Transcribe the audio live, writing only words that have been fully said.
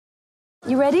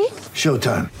You ready?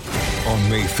 Showtime. On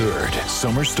May 3rd,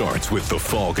 summer starts with The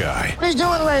Fall Guy. Let's do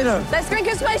it later. Let's drink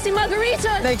a spicy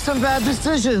margarita. Make some bad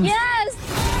decisions. Yes!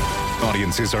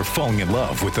 Audiences are falling in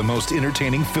love with the most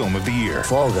entertaining film of the year.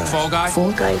 Fall Guy. Fall Guy?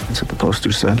 Fall guy. That's what the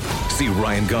poster said. See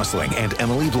Ryan Gosling and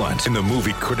Emily Blunt in the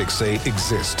movie critics say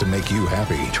exists to make you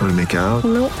happy. Trying to make it out?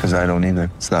 Nope. Because I don't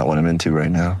either. It's not what I'm into right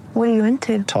now. What are you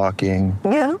into? Talking.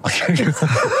 Yeah.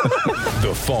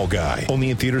 The Fall Guy.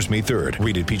 Only in theaters May 3rd.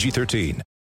 Rated PG-13.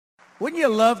 Wouldn't you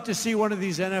love to see one of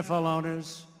these NFL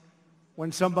owners,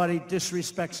 when somebody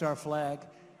disrespects our flag,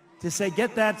 to say,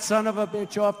 get that son of a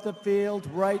bitch off the field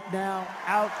right now,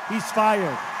 out, he's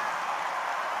fired.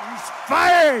 He's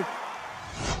fired!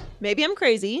 Maybe I'm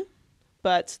crazy,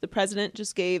 but the president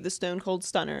just gave the Stone Cold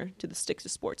Stunner to the Stick to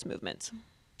Sports movement.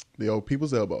 The old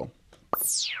people's elbow.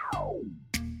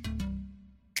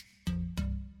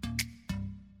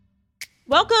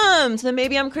 Welcome to the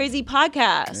Maybe I'm Crazy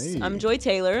podcast. Hey. I'm Joy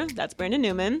Taylor. That's Brandon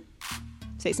Newman.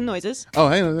 Say some noises. Oh,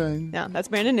 hey. Yeah, that's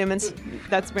Brandon Newman's.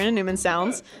 That's Brandon Newman's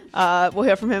sounds. We'll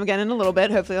hear from him again in a little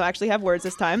bit. Hopefully, he'll actually have words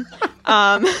this time.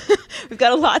 We've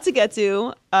got a lot to get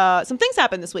to. Some things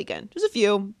happened this weekend. Just a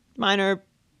few minor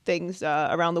things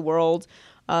around the world,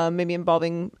 maybe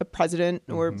involving a president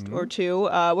or two.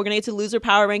 We're gonna get to loser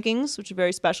power rankings, which are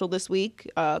very special this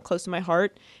week, close to my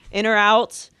heart. In or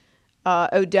out,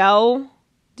 Odell.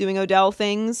 Doing Odell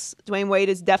things. Dwayne Wade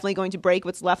is definitely going to break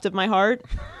what's left of my heart.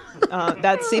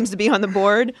 That seems to be on the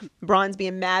board. LeBron's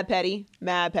being mad petty,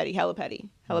 hella petty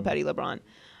LeBron.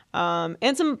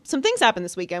 And some things happened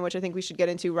this weekend, which I think we should get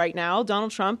into right now.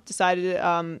 Donald Trump decided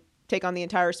to take on the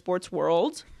entire sports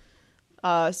world,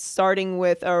 starting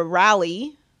with a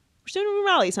rally. We're still doing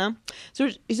rallies, huh? So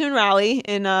he's doing a rally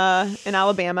in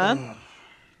Alabama.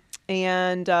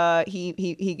 And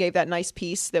he gave that nice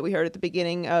piece that we heard at the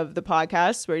beginning of the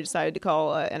podcast where he decided to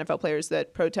call NFL players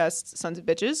that protest sons of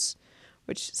bitches,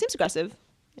 which seems aggressive,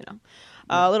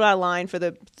 a little out of line for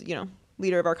the,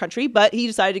 leader of our country. But he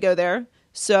decided to go there.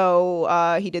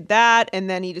 So he did that. And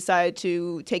then he decided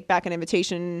to take back an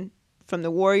invitation from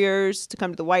the Warriors to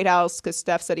come to the White House because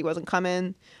Steph said he wasn't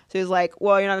coming. So he was like,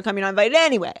 well, you're not going to come. You're not invited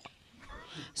anyway.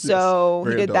 So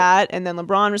he did that, and then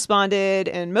LeBron responded,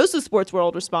 and most of the sports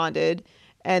world responded,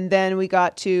 and then we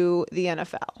got to the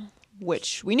NFL,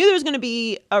 which we knew there was going to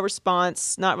be a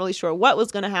response, not really sure what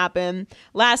was going to happen.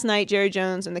 Last night, Jerry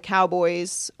Jones and the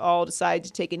Cowboys all decided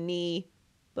to take a knee,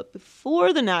 but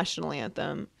before the national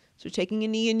anthem. So we're taking a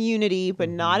knee in unity, but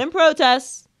not in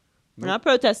protest. We're not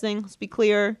protesting. Let's be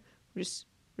clear. We're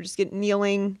just getting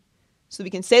kneeling so we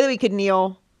can say that we could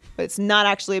kneel, but it's not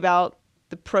actually about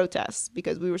the protests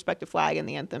because we respect the flag and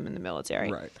the anthem in the military,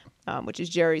 Right. Which is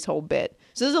Jerry's whole bit.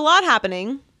 So there's a lot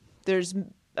happening. There's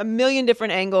a million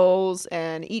different angles,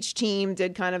 and each team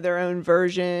did kind of their own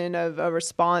version of a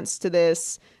response to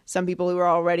this. Some people who were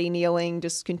already kneeling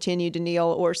just continued to kneel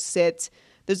or sit.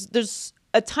 There's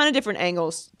a ton of different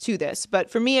angles to this,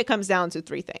 but for me, it comes down to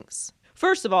three things.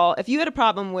 First of all, if you had a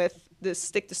problem with the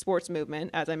Stick to Sports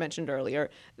movement, as I mentioned earlier,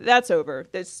 that's over.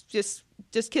 That's just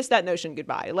kiss that notion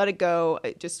goodbye. Let it go.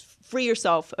 Just free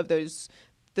yourself of those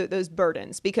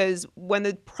burdens. Because when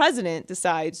the president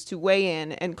decides to weigh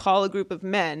in and call a group of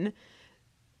men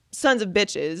sons of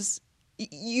bitches,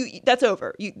 that's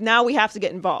over. Now we have to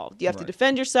get involved. You have to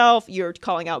defend yourself. You're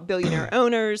calling out billionaire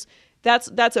owners.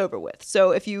 That's over with.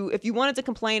 So if you wanted to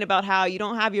complain about how I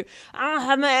don't have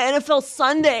my NFL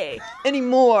Sunday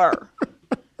anymore.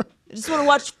 I just want to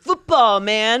watch football,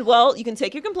 man. Well, you can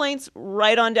take your complaints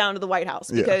right on down to the White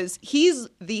House because he's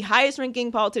the highest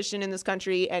ranking politician in this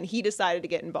country and he decided to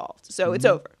get involved. So it's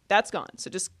over. That's gone. So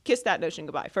just kiss that notion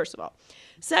goodbye, first of all.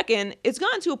 Second, it's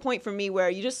gotten to a point for me where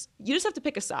you just have to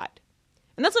pick a side.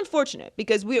 And that's unfortunate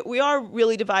because we are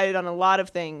really divided on a lot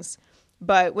of things.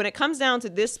 But when it comes down to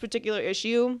this particular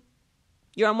issue,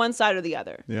 you're on one side or the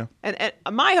other. Yeah. And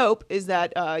my hope is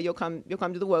that you'll come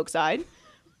to the woke side.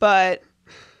 But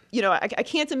I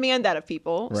can't demand that of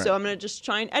people, so I'm going to just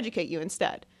try and educate you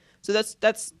instead. So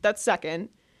that's second.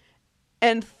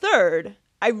 And third,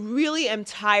 I really am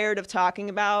tired of talking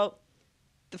about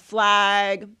the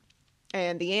flag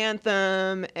and the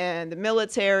anthem and the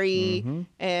military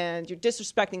and you're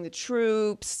disrespecting the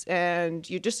troops and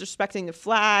you're disrespecting the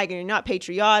flag and you're not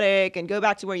patriotic and go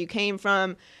back to where you came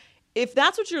from. If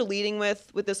that's what you're leading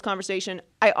with this conversation,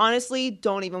 I honestly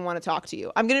don't even want to talk to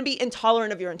you. I'm going to be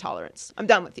intolerant of your intolerance. I'm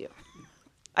done with you.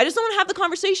 I just don't want to have the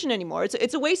conversation anymore.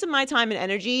 It's a waste of my time and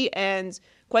energy. And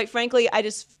quite frankly,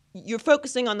 you're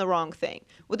focusing on the wrong thing.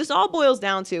 What this all boils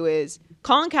down to is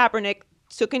Colin Kaepernick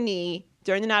took a knee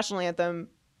during the national anthem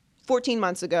 14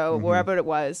 months ago, wherever it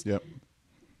was. Yep.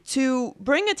 to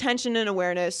bring attention and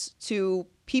awareness to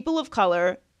people of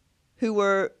color who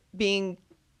were being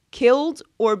killed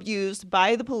or abused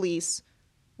by the police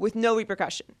with no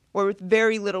repercussion or with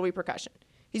very little repercussion.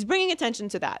 He's bringing attention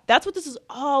to that. That's what this is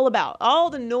all about. All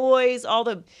the noise, all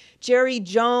the Jerry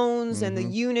Jones and the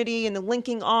unity and the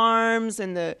linking arms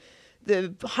and the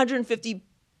 150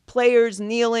 players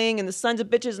kneeling and the sons of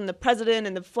bitches and the president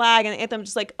and the flag and the anthem,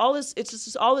 just like all this, it's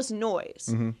just all this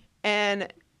noise.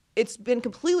 And it's been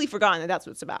completely forgotten that that's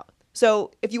what it's about.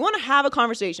 So if you want to have a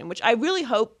conversation, which I really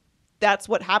hope that's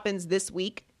what happens this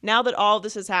week, now that all of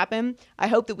this has happened, I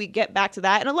hope that we get back to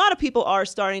that. And a lot of people are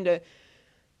starting to,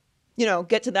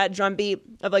 get to that drumbeat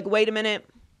of like, wait a minute,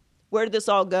 where did this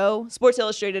all go? Sports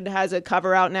Illustrated has a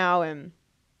cover out now, and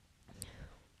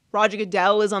Roger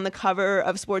Goodell is on the cover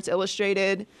of Sports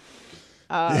Illustrated.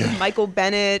 Michael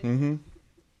Bennett.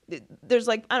 There's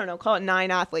like, I don't know, call it 9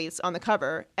 athletes on the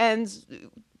cover. And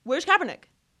where's Kaepernick?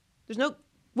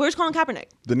 Where's Colin Kaepernick?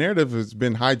 The narrative has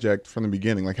been hijacked from the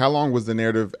beginning. Like, how long was the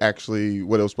narrative actually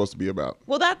what it was supposed to be about?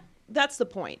 Well, that's the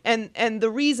point. And the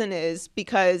reason is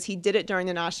because he did it during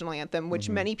the national anthem, which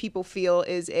many people feel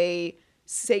is a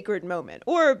sacred moment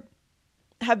or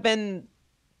have been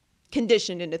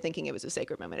conditioned into thinking it was a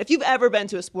sacred moment. If you've ever been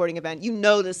to a sporting event, you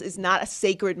know this is not a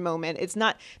sacred moment. It's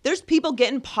not. There's people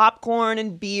getting popcorn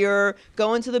and beer,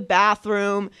 going to the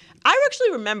bathroom. I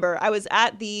actually remember I was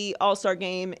at the All-Star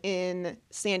game in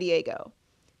San Diego,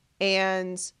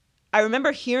 and I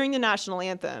remember hearing the national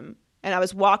anthem, and I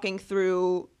was walking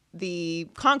through the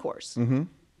concourse, and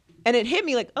it hit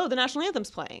me like, oh, the national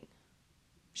anthem's playing.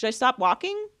 Should I stop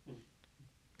walking?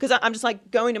 Because I'm just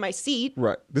like going to my seat.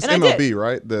 Right. This and MLB,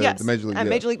 right? Yes, the Major League. A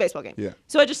Major League Baseball game. Yeah.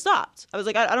 So I just stopped. I was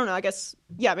like, I don't know. I guess,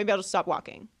 maybe I'll just stop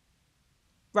walking.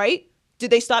 Right? Did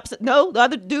they stop? No, the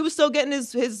other dude was still getting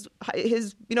his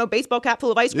baseball cap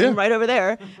full of ice cream right over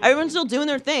there. Everyone's still doing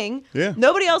their thing. Yeah.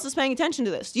 Nobody else is paying attention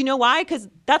to this. Do you know why? Because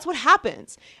that's what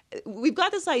happens. We've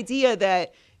got this idea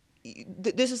that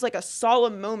this is like a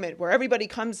solemn moment where everybody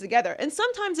comes together, and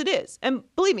sometimes it is. And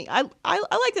believe me, I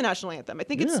like the national anthem. I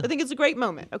think it's a great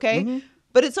moment. Okay,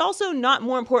 but it's also not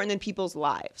more important than people's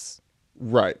lives.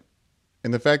 Right,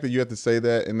 and the fact that you have to say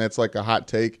that, and that's like a hot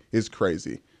take, is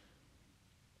crazy.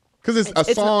 Because a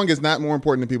song is not more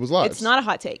important than people's lives. It's not a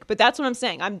hot take, but that's what I'm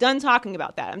saying. I'm done talking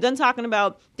about that. I'm done talking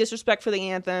about disrespect for the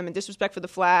anthem and disrespect for the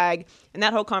flag and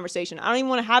that whole conversation. I don't even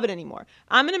want to have it anymore.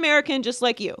 I'm an American just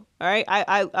like you, all right?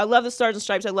 I love the Stars and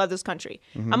Stripes. I love this country.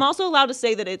 I'm also allowed to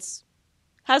say that it's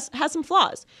has some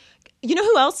flaws. You know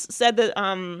who else said that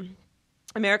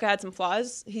America had some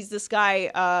flaws? He's this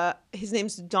guy, his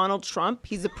name's Donald Trump.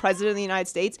 He's the president of the United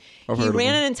States. He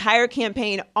ran an entire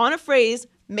campaign on a phrase,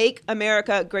 "Make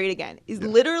America Great Again."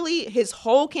 Literally, his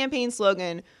whole campaign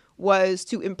slogan was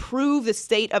to improve the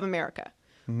state of America.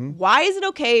 Why is it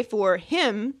okay for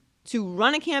him to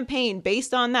run a campaign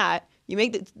based on that? You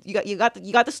got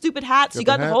the stupid hats. You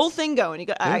got the whole thing going.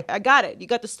 I got it. You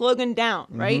got the slogan down,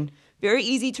 right? Very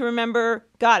easy to remember.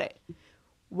 Got it.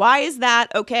 Why is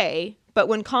that okay? But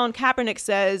when Colin Kaepernick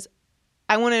says,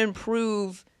 "I want to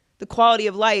improve the quality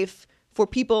of life for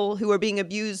people who are being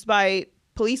abused by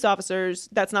police officers,"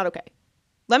 that's not okay.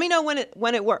 Let me know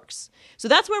when it works. So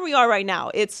that's where we are right now.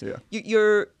 It's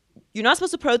you're not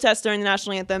supposed to protest during the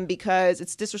national anthem because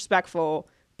it's disrespectful,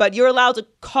 but you're allowed to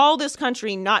call this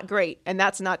country not great, and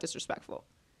that's not disrespectful.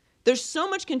 There's so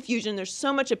much confusion. There's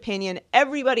so much opinion.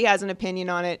 Everybody has an opinion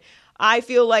on it. I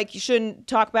feel like you shouldn't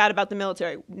talk bad about the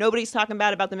military. Nobody's talking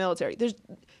bad about the military.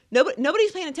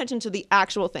 Nobody's paying attention to the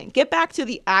actual thing. Get back to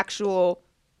the actual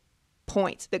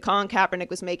point that Colin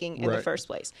Kaepernick was making in the first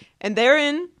place. And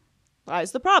therein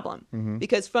lies the problem.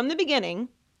 Because from the beginning,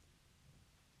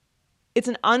 it's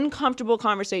an uncomfortable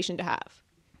conversation to have.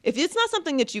 If it's not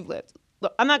something that you've lived,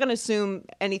 look, I'm not going to assume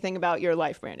anything about your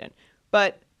life, Brandon,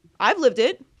 but I've lived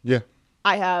it. Yeah.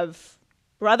 I have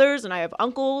brothers and I have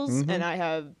uncles and I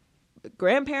have a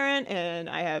grandparent and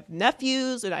I have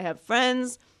nephews and I have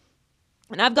friends.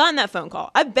 And I've gotten that phone call.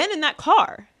 I've been in that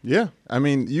car. Yeah. I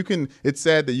mean, it's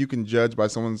sad that you can judge by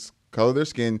someone's color of their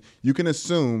skin. You can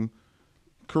assume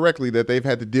correctly that they've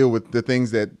had to deal with the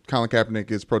things that Colin Kaepernick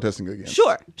is protesting against.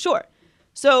 Sure.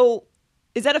 So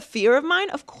is that a fear of mine?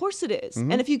 Of course it is.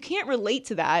 And if you can't relate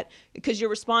to that because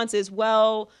your response is,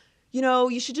 well,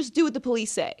 you should just do what the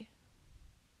police say.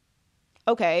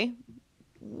 Okay.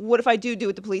 What if I do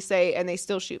what the police say and they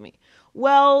still shoot me?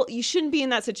 Well, you shouldn't be in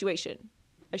that situation.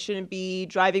 I shouldn't be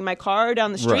driving my car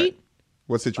down the street. Right.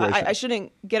 What situation? I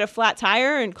shouldn't get a flat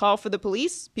tire and call for the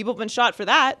police. People have been shot for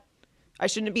that. I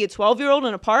shouldn't be a 12-year-old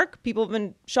in a park. People have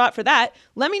been shot for that.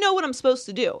 Let me know what I'm supposed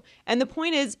to do. And the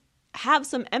point is, have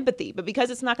some empathy. But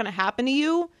because it's not going to happen to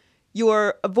you,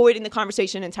 you're avoiding the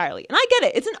conversation entirely. And I get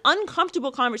it. It's an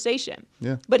uncomfortable conversation.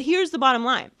 Yeah. But here's the bottom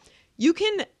line. You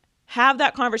can have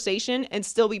that conversation and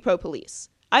still be pro-police.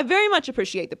 I very much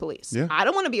appreciate the police. Yeah. I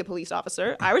don't want to be a police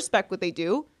officer. I respect what they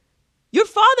do. Your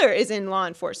father is in law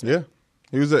enforcement. Yeah.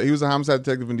 He was a homicide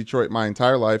detective in Detroit my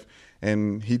entire life,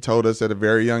 and he told us at a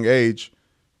very young age,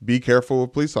 be careful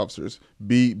with police officers.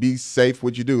 Be safe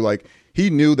what you do. Like, he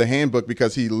knew the handbook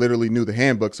because he literally knew the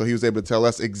handbook, so he was able to tell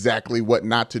us exactly what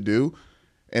not to do.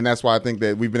 And that's why I think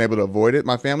that we've been able to avoid it,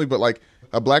 my family. But like,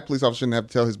 a black police officer shouldn't have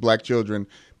to tell his black children,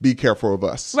 be careful of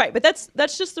us. Right, but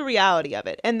that's just the reality of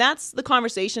it. And that's the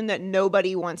conversation that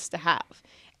nobody wants to have.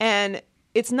 And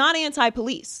it's not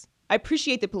anti-police. I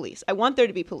appreciate the police. I want there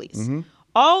to be police. Mm-hmm.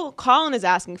 All Colin is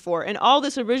asking for, and all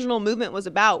this original movement was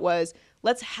about, was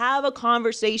let's have a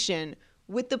conversation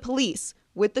with the police,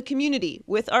 with the community,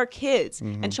 with our kids,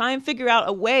 and try and figure out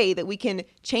a way that we can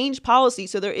change policy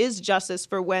so there is justice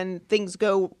for when things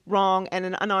go wrong and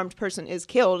an unarmed person is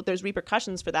killed. There's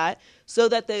repercussions for that, so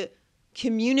that the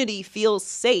community feels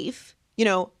safe,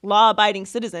 law-abiding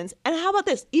citizens. And how about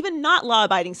this? Even not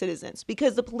law-abiding citizens,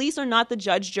 because the police are not the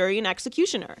judge, jury, and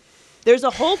executioner. There's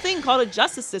a whole thing called a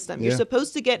justice system. Yeah. You're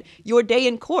supposed to get your day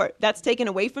in court. That's taken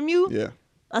away from you. Yeah.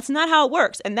 That's not how it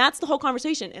works. And that's the whole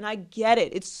conversation. And I get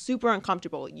it. It's super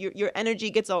uncomfortable. Your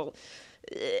energy gets all,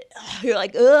 you're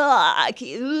like,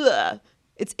 ugh.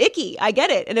 It's icky. I get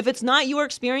it. And if it's not your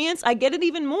experience, I get it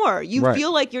even more. You Right.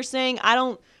 feel like you're saying, I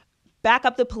don't back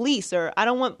up the police, or I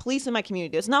don't want police in my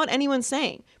community. It's not what anyone's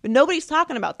saying. But nobody's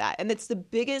talking about that. And it's the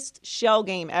biggest shell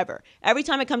game ever. Every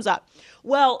time it comes up,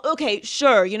 well, okay,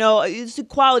 sure, it's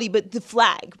equality, but the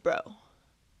flag, bro.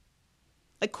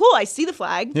 Like, cool, I see the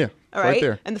flag. Yeah, all right right?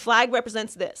 there. And the flag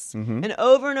represents this. And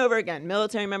over again,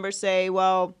 military members say,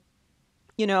 well,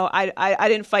 I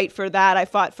didn't fight for that. I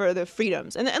fought for the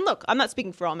freedoms. And look, I'm not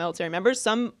speaking for all military members.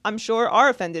 Some, I'm sure, are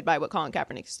offended by what Colin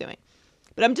Kaepernick is doing.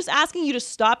 But I'm just asking you to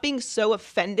stop being so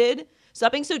offended,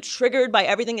 stop being so triggered by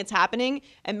everything that's happening,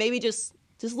 and maybe just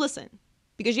listen,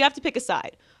 because you have to pick a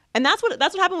side. And that's what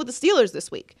happened with the Steelers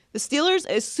this week. The Steelers,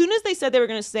 as soon as they said they were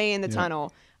going to stay in the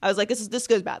tunnel, I was like, this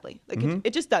goes badly. Like,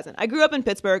 it just doesn't. I grew up in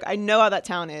Pittsburgh. I know how that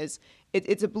town is.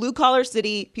 It's a blue collar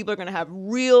city. People are going to have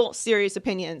real serious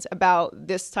opinions about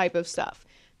this type of stuff.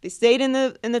 They stayed in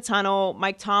the tunnel.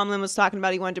 Mike Tomlin was talking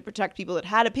about he wanted to protect people that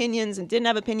had opinions and didn't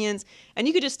have opinions. And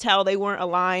you could just tell they weren't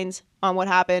aligned on what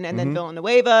happened. And then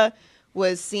Villanueva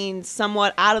was seen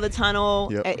somewhat out of the tunnel.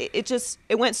 Yep.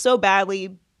 It went so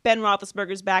badly. Ben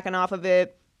Roethlisberger's backing off of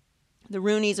it. The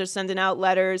Rooneys are sending out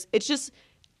letters. It's just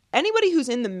anybody who's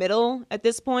in the middle at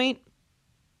this point,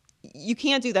 you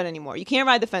can't do that anymore. You can't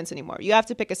ride the fence anymore. You have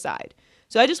to pick a side.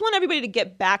 So I just want everybody to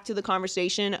get back to the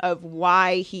conversation of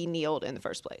why he kneeled in the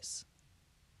first place.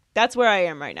 That's where I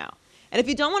am right now. And if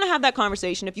you don't want to have that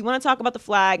conversation, if you want to talk about the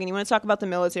flag and you want to talk about the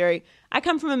military, I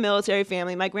come from a military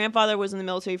family. My grandfather was in the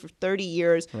military for 30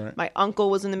 years. Right. My uncle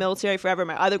was in the military forever.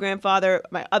 My other grandfather,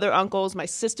 my other uncles, my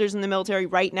sister's in the military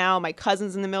right now. My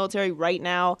cousin's in the military right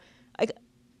now.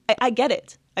 I get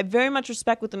it. I very much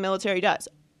respect what the military does.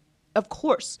 Of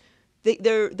course,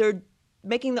 they're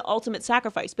making the ultimate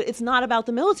sacrifice, but it's not about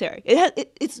the military.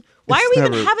 Why are we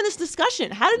even having this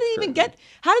discussion? How did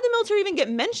the military even get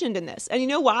mentioned in this? And you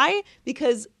know why?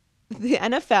 Because the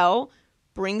NFL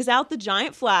brings out the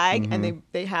giant flag and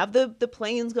they have the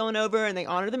planes going over and they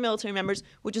honor the military members,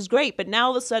 which is great. But now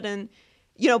all of a sudden,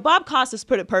 Bob Costas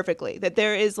put it perfectly, that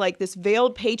there is like this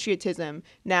veiled patriotism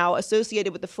now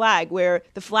associated with the flag, where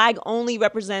the flag only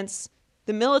represents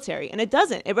the military, and it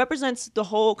doesn't. It represents the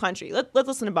whole country. Let's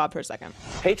listen to Bob for a second.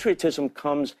 Patriotism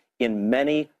comes in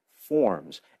many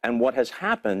forms, and what has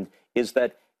happened is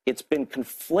that it's been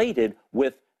conflated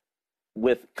with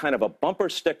kind of a bumper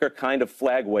sticker kind of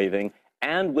flag waving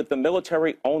and with the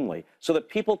military only, so that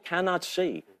people cannot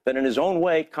see that in his own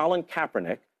way, Colin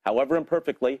Kaepernick, however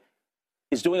imperfectly,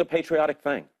 is doing a patriotic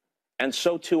thing. And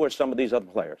so too are some of these other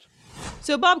players.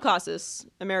 So Bob Costas,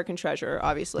 American treasure,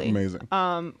 obviously. Amazing.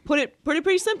 Put it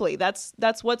pretty simply. That's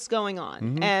what's going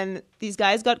on. And these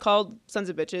guys got called sons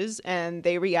of bitches, and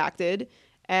they reacted.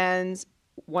 And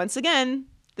once again,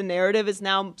 the narrative is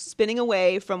now spinning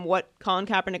away from what Colin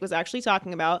Kaepernick was actually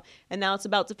talking about, and now it's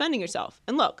about defending yourself.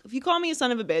 And look, if you call me a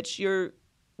son of a bitch,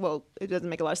 well, it doesn't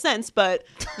make a lot of sense, but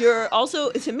you're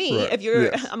also, to me, right.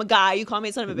 if I'm a guy, you call me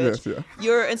a son of a bitch, Yes, yeah.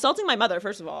 You're insulting my mother,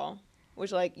 first of all,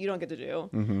 which, you don't get to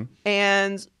do.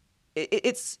 And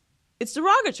it's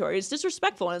derogatory. It's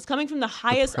disrespectful. And it's coming from the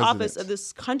highest office of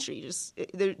this country.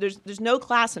 There's no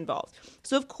class involved.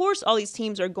 So, of course, all these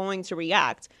teams are going to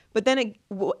react. But then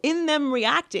in them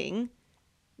reacting,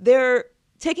 they're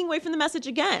taking away from the message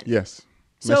again. Yes.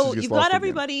 So gets you've lost got again.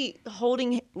 everybody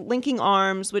linking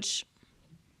arms, which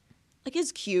like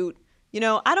is cute. You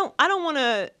know, I don't want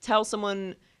to tell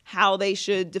someone how they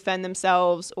should defend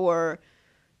themselves or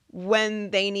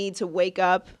when they need to wake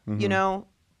up, you know.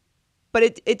 But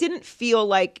it didn't feel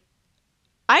like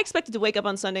I expected to wake up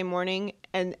on Sunday morning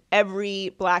and every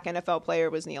black NFL player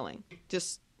was kneeling.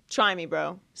 Just try me,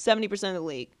 bro. 70% of the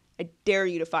league. I dare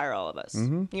you to fire all of us.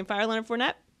 You can fire Leonard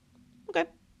Fournette? Okay.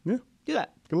 Yeah. Do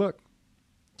that. Good luck.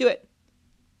 Do it.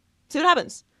 See what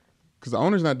happens. Because the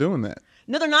owner's not doing that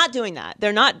No, they're not doing that.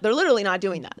 They're literally not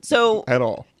doing that. So at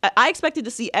all. I expected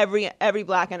to see every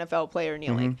black NFL player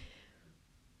kneeling.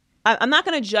 I'm not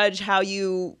going to judge how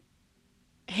you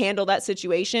handle that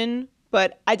situation,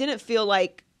 but I didn't feel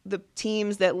like the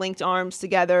teams that linked arms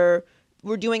together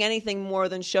were doing anything more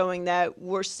than showing that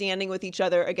we're standing with each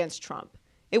other against Trump.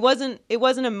 It wasn't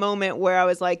a moment where I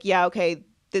was like, yeah, okay,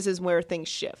 this is where things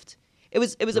shift. It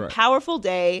was a powerful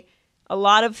day. A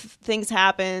lot of things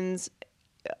happened.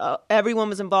 Everyone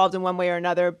was involved in one way or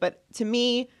another. But to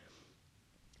me,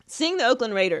 seeing the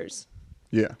Oakland Raiders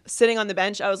sitting on the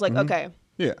bench, I was like, okay,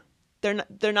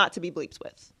 they're not to be bleeps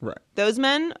with. Right. Those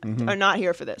men are not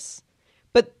here for this.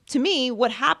 But to me,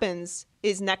 what happens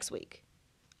is next week.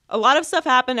 A lot of stuff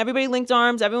happened. Everybody linked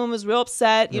arms. Everyone was real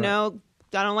upset. You know,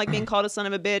 I don't like being called a son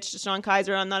of a bitch. DeShone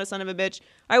Kizer, I'm not a son of a bitch.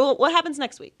 All right, well, what happens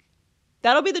next week?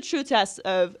 That'll be the true test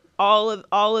of all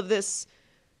of this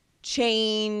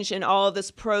change and all of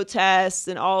this protest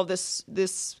and all of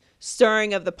this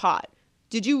stirring of the pot.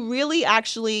 Did you really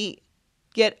actually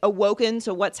get awoken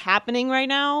to what's happening right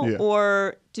now,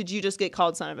 or did you just get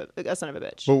called a son of a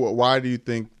bitch? But why do you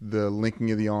think the linking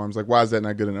of the arms, like, why is that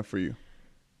not good enough for you?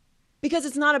 Because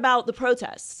it's not about the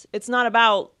protests. It's not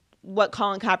about what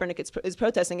Colin Kaepernick is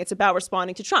protesting. It's about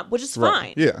responding to Trump, which is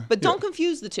fine. Yeah. But don't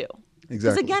confuse the two. Because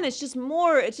Exactly. again, it's just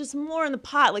more in the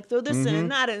pot. Like throw this in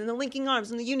and that in, and the linking arms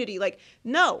and the unity. Like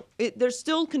no, there's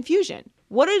still confusion.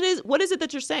 What is it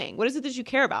that you're saying? What is it that you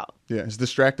care about? Yeah, it's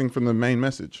distracting from the main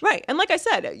message. Right. And like I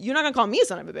said, you're not gonna call me a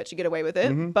son of a bitch to get away with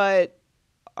it. But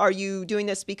are you doing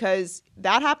this because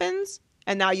that happens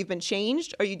and now you've been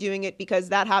changed? Are you doing it because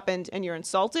that happened and you're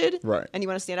insulted? Right. And you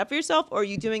want to stand up for yourself? Or are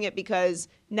you doing it because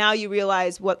now you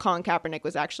realize what Colin Kaepernick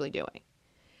was actually doing?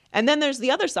 And then there's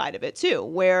the other side of it too,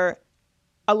 where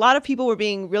a lot of people were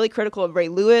being really critical of Ray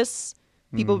Lewis.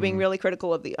 People being really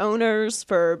critical of the owners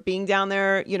for being down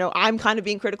there. You know, I'm kind of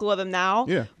being critical of them now.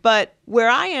 Yeah. But where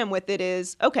I am with it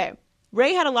is, okay,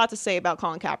 Ray had a lot to say about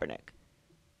Colin Kaepernick.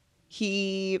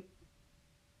 He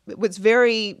was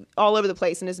very all over the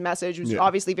place in his message. He was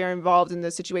obviously very involved in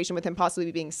the situation with him possibly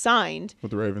being signed.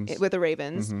 With the Ravens. With the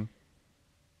Ravens.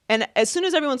 And as soon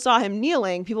as everyone saw him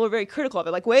kneeling, people were very critical of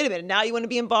it. Like, wait a minute, now you want to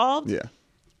be involved? Yeah.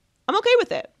 I'm okay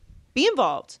with it. Be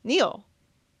involved. Kneel.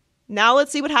 Now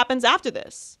let's see what happens after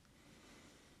this.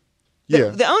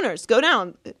 The owners, go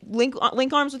down, link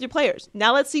arms with your players.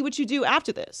 Now let's see what you do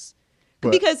after this.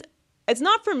 Because it's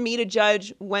not for me to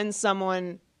judge when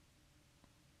someone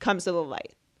comes to the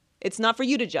light. It's not for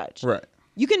you to judge. Right.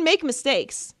 You can make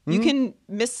mistakes. You can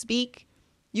misspeak.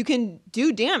 You can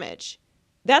do damage.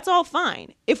 That's all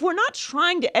fine. If we're not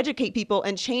trying to educate people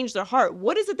and change their heart,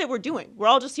 what is it that we're doing? We're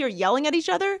all just here yelling at each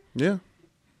other? Yeah.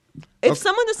 If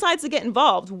someone decides to get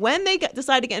involved, when they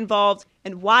decide to get involved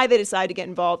and why they decide to get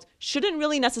involved shouldn't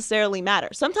really necessarily matter.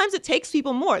 Sometimes it takes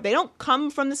people more. They don't come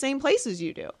from the same place as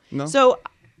you do. No. So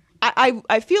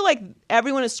I feel like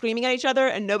everyone is screaming at each other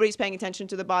and nobody's paying attention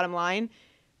to the bottom line.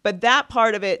 But that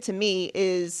part of it to me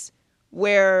is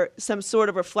where some sort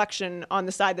of reflection on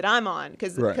the side that I'm on,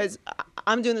 because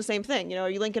I'm doing the same thing. You know, are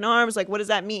you linking arms? Like, what does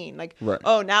that mean? Like,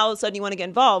 oh, now all of a sudden you want to get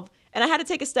involved. And I had to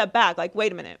take a step back. Like,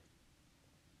 wait a minute.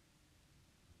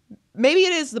 Maybe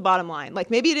it is the bottom line. Like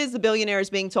maybe it is the billionaire is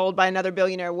being told by another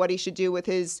billionaire what he should do with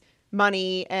his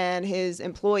money and his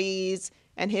employees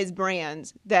and his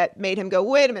brand that made him go,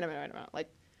 wait a minute. Like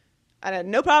I had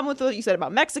no problem with what you said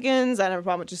about Mexicans. I didn't have a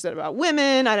problem with what you said about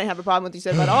women. I didn't have a problem with what you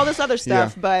said about all this other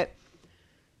stuff. But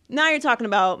now you're talking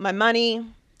about my money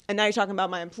and now you're talking about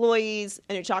my employees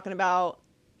and you're talking about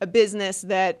a business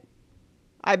that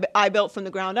I built from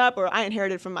the ground up or I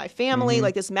inherited from my family.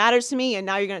 Like this matters to me. And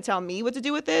now you're going to tell me what to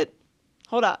do with it.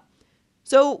 Hold up.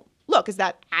 So, look, is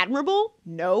that admirable?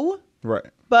 No. Right.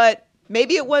 But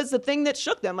maybe it was the thing that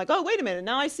shook them. Like, oh, wait a minute.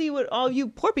 Now I see what all you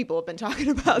poor people have been talking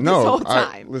about this whole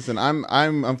time. Listen, I'm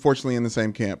unfortunately in the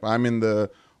same camp. I'm in the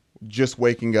just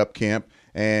waking up camp.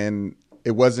 And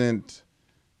it wasn't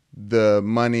the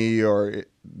money or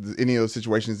any of those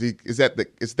situations. It's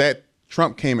that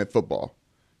Trump came at football.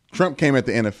 Trump came at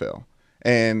the NFL.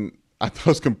 And I thought it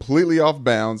was completely off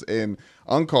bounds and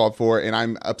uncalled for, and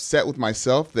I'm upset with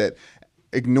myself that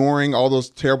ignoring all those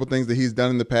terrible things that he's done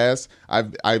in the past.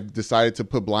 I've decided to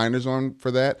put blinders on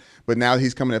for that. But now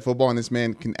he's coming at football, and this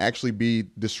man can actually be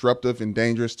disruptive and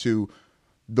dangerous to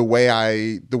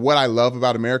what I love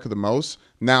about America the most.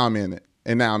 Now I'm in it.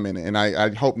 And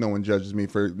I hope no one judges me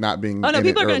for not being. Oh no,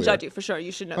 people are going to judge you for sure.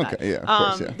 You should know that. Okay, yeah, of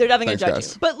course, yeah. They're definitely going to judge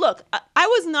guys. you. But look, I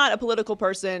was not a political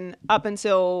person up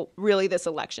until really this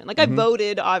election. Like I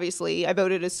voted, obviously. I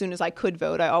voted as soon as I could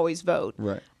vote. I always vote,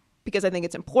 Right. because I think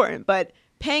it's important. But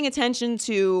paying attention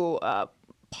to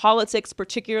politics,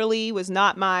 particularly, was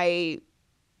not my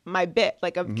bit.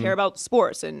 Like I care about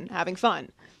sports and having fun.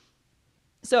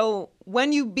 So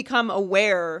when you become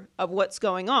aware of what's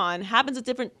going on, happens at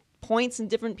different points in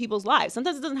different people's lives.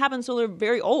 Sometimes it doesn't happen until they're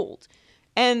very old.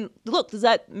 And look, does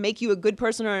that make you a good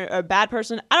person or a bad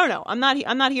person? I don't know. I'm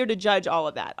not here to judge all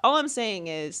of that. All I'm saying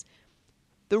is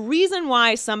the reason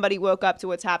why somebody woke up to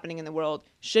what's happening in the world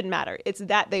shouldn't matter. It's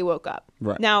that they woke up.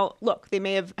 Right. Now, look, they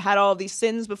may have had all of these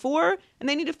sins before and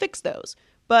they need to fix those.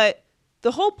 But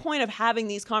the whole point of having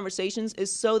these conversations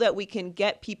is so that we can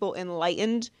get people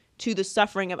enlightened to the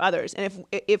suffering of others. And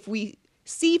if we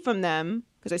see from them,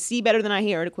 because I see better than I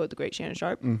hear, to quote the great Shannon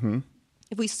Sharp,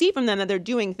 if we see from them that they're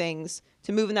doing things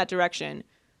to move in that direction,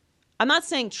 I'm not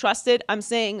saying trust it, I'm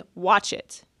saying watch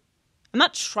it. I'm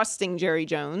not trusting Jerry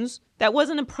Jones. That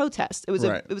wasn't a protest. It was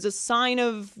Right. it was a sign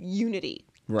of unity.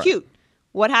 Right. Cute.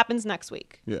 What happens next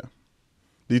week? Yeah.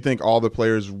 Do you think all the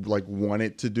players like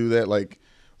wanted to do that, like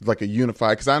a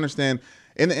unified? Because I understand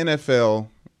in the NFL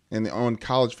and on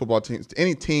college football teams,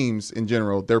 any teams in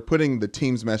general, they're putting the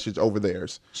team's message over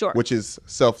theirs, Sure. which is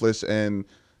selfless and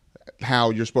how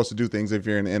you're supposed to do things if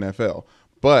you're in the NFL.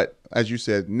 But as you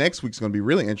said, next week's going to be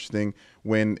really interesting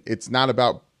when it's not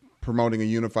about promoting a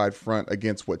unified front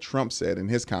against what Trump said in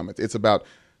his comments. It's about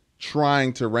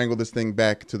trying to wrangle this thing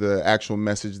back to the actual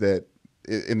message that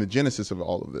in the genesis of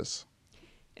all of this.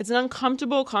 It's an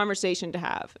uncomfortable conversation to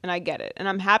have, and I get it. And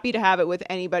I'm happy to have it with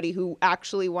anybody who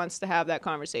actually wants to have that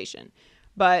conversation.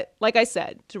 But like I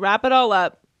said, to wrap it all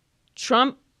up,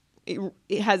 Trump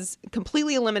it has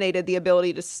completely eliminated the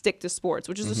ability to stick to sports,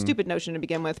 which is a stupid notion to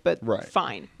begin with, but Right.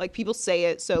 fine. Like people say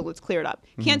it, so let's clear it up.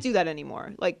 Can't do that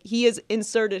anymore. Like he has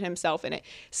inserted himself in it.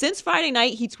 Since Friday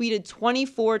night, he tweeted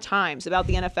 24 times about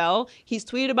the NFL. He's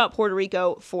tweeted about Puerto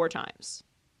Rico 4 times.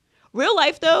 Real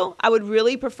life, though, I would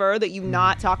really prefer that you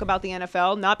not talk about the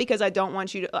NFL, not because I don't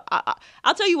want you to.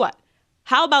 I'll tell you what.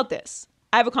 How about this?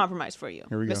 I have a compromise for you,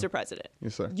 Here we go. Mr. President.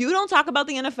 Yes, sir. You don't talk about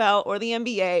the NFL or the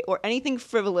NBA or anything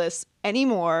frivolous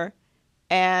anymore,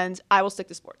 and I will stick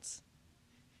to sports.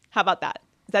 How about that?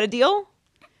 Is that a deal?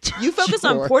 You focus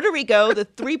on Puerto Rico, the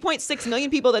 3.6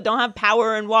 million people that don't have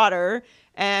power and water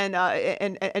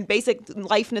and basic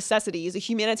life necessities, a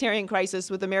humanitarian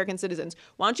crisis with American citizens.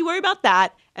 Why don't you worry about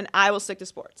that, and I will stick to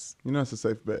sports. You know, it's a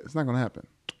safe bet. It's not going to happen.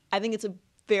 I think it's a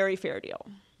very fair deal.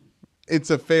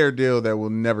 It's a fair deal that will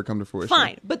never come to fruition.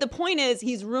 Fine. But the point is,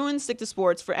 he's ruined stick to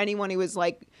sports for anyone who was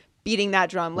like beating that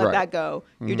drum. Let Right. that go.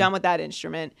 You're done with that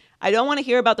instrument. I don't want to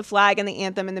hear about the flag and the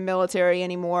anthem in the military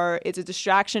anymore. It's a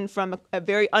distraction from a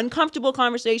very uncomfortable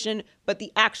conversation, but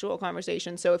the actual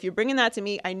conversation. So if you're bringing that to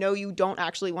me, I know you don't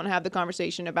actually want to have the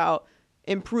conversation about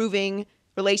improving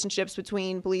relationships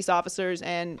between police officers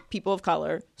and people of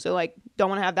color. So like, don't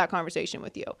want to have that conversation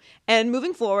with you. And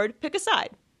moving forward, pick a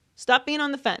side. Stop being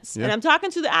on the fence. Yeah. And I'm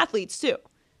talking to the athletes too.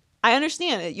 I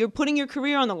understand it. You're putting your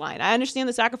career on the line. I understand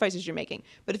the sacrifices you're making.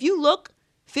 But if you look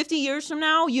 50 years from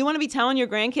now, you want to be telling your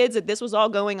grandkids that this was all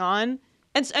going on.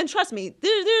 And trust me,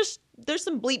 there's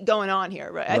some bleep going on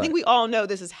here, right? I think we all know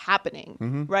this is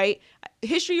happening, right?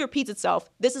 History repeats itself.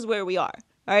 This is where we are,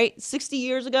 all right? 60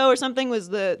 years ago or something was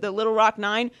the Little Rock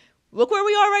Nine. Look where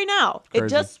we are right now. Crazy. It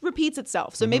just repeats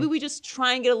itself. So maybe we just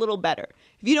try and get a little better.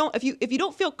 If you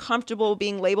don't feel comfortable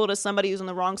being labeled as somebody who's on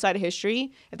the wrong side of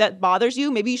history, if that bothers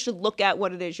you, maybe you should look at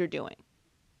what it is you're doing.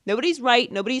 Nobody's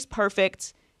right. Nobody's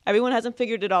perfect. Everyone hasn't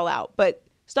figured it all out. But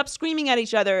stop screaming at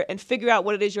each other and figure out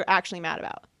what it is you're actually mad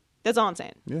about. That's all I'm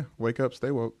saying. Yeah, wake up,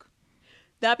 stay woke.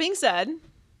 That being said,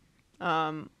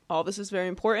 all this is very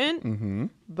important,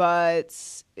 but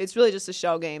it's really just a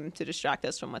shell game to distract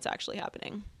us from what's actually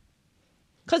happening.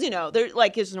 Because, there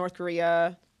is North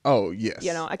Korea. Oh, yes.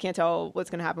 I can't tell what's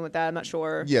going to happen with that. I'm not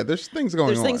sure. Yeah, there's things going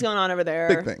on. There's things going on over there.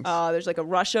 Big things. There's like a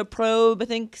Russia probe, I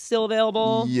think, still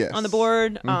available Yes. on the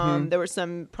board. There were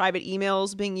some private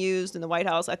emails being used in the White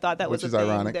House. I thought that was Which a is thing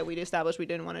ironic. that we'd established we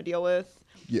didn't want to deal with.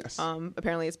 Yes.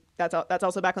 Apparently, that's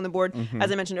also back on the board.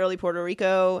 As I mentioned earlier, Puerto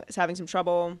Rico is having some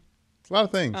trouble. a lot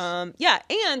of things. Yeah,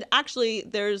 and actually,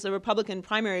 there's a Republican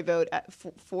primary vote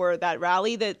for that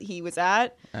rally that he was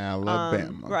at.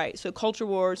 Alabama. Right. So culture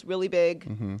wars, really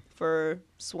big for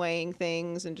swaying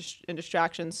things and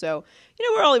distractions. So,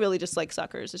 we're all really just like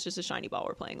suckers. It's just a shiny ball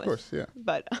we're playing with. Of course, yeah.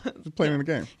 But Just playing in the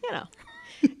game.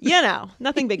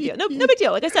 Nothing big deal. No big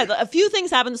deal. Like I said, a few things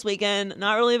happened this weekend.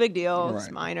 Not really a big deal. Right.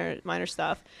 It's minor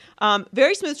stuff.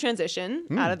 Very smooth transition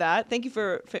out of that. Thank you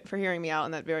for hearing me out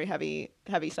on that very heavy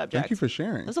subject. Thank you for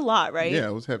sharing. It was a lot, right? Yeah,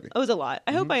 it was heavy. It was a lot.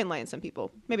 I hope I enlightened some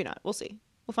people. Maybe not. We'll see.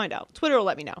 We'll find out. Twitter will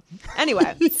let me know.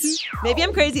 Anyway, Maybe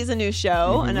I'm Crazy is a new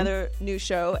show. Another new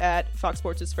show at Fox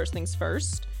Sports' First Things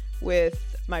First with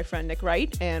my friend Nick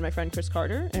Wright and my friend Chris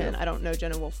Carter. And I don't know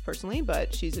Jenna Wolfe personally,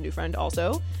 but she's a new friend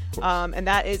also. And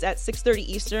that is at 6:30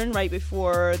 Eastern, right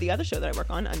before the other show that I work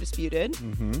on, Undisputed.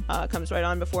 Comes right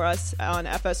on before us on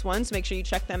FS1. So make sure you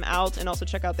check them out and also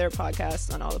check out their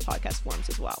podcast on all the podcast forums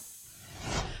as well.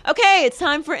 Okay, it's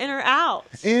time for In or Out.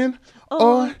 In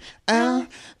or out,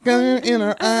 going in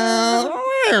or out.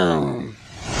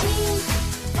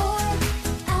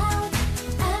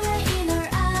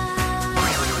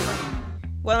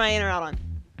 What am I in or out on?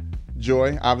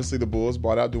 Joy, obviously the Bulls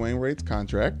bought out Dwayne Wade's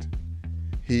contract.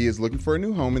 He is looking for a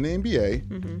new home in the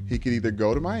NBA. He could either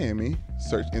go to Miami,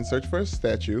 search for a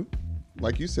statue,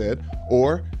 like you said,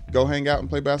 or go hang out and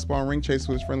play basketball and ring chase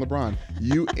with his friend LeBron.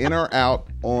 You in or out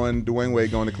on Dwayne Wade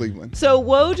going to Cleveland? So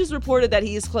Woj has reported that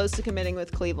he is close to committing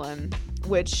with Cleveland,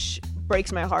 which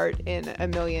breaks my heart in a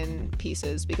million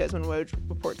pieces because when Woj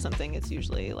reports something, it's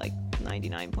usually like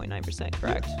 99.9%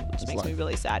 correct, which makes me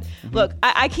really sad. Look,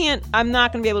 I'm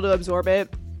not going to be able to absorb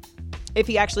it. If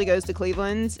he actually goes to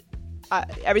Cleveland,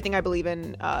 everything I believe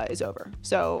in is over.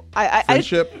 So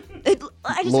Friendship, loyalty.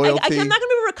 I'm not going to be able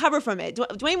to recover from it.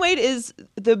 Dwayne Wade is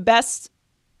the best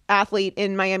athlete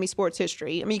in Miami sports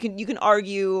history. I mean, you can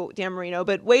argue Dan Marino,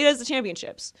 but Wade has the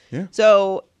championships. Yeah.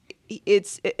 So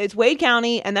it's Wade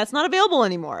County, and that's not available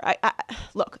anymore.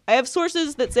 Look, I have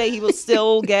sources that say he will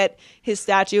still get his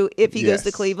statue if he goes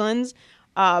to Cleveland,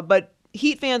 but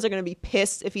Heat fans are going to be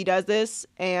pissed if he does this,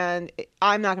 and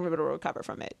I'm not going to be able to recover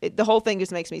from it. The whole thing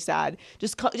just makes me sad.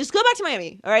 Just go back to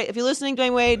Miami, all right? If you're listening,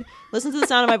 Dwayne Wade, listen to the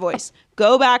sound of my voice.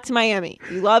 Go back to Miami.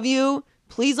 We love you.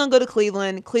 Please don't go to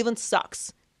Cleveland. Cleveland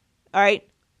sucks, all right?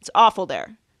 It's awful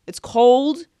there. It's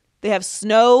cold. They have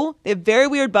snow. They have very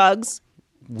weird bugs.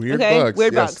 Weird bugs.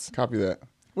 Weird yes, bugs. Copy that.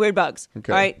 Weird bugs.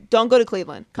 Okay. All right, don't go to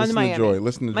Cleveland. Come Listen to Miami. To Joy.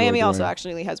 Listen to Miami Joy, also Dwayne.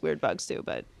 actually has weird bugs too,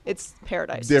 but it's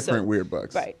paradise. Different weird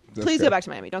bugs. Right. That's Please okay. go back to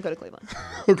Miami. Don't go to Cleveland.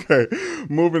 Okay,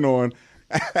 moving on.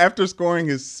 After scoring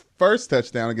his first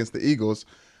touchdown against the Eagles,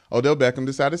 Odell Beckham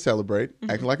decided to celebrate,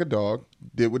 acted like a dog,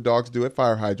 did what dogs do at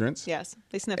fire hydrants. Yes,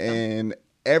 they sniffed them. And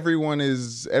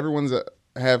everyone's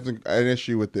having an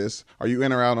issue with this. Are you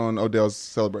in or out on Odell's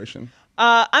celebration?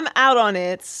 I'm out on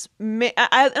it. And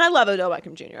I love Odell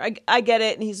Beckham Jr. I get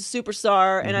it, and he's a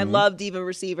superstar, and I love diva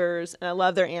receivers, and I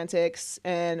love their antics,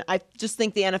 and I just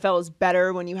think the NFL is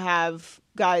better when you have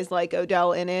guys like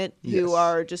Odell in it who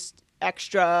are just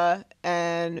extra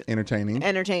and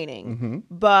entertaining.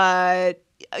 But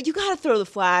you got to throw the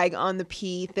flag on the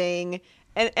P thing,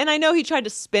 and I know he tried to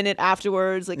spin it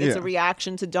afterwards, like it's a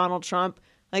reaction to Donald Trump,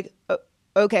 like.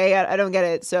 Okay, I don't get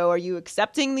it. So are you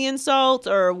accepting the insult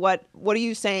or what are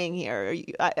you saying here?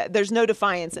 There's no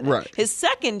defiance in it. Right. His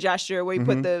second gesture where he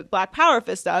put the Black Power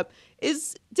fist up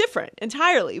is different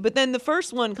entirely. But then the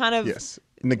first one kind of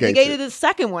negated the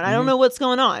second one. I don't know what's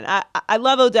going on. I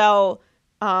love Odell.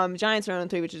 Giants are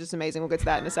 0-3, which is just amazing. We'll get to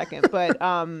that in a second. But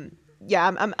I'm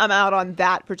out on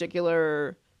that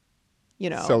particular,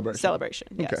 celebration.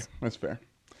 Yes. Okay, that's fair.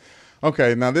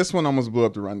 Okay, now this one almost blew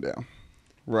up the rundown.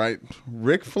 Right,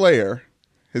 Ric Flair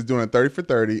is doing a 30 for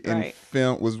 30 and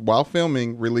while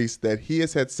filming released that he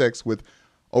has had sex with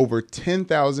over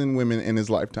 10,000 women in his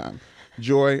lifetime.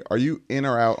 Joy, are you in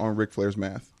or out on Ric Flair's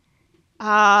math?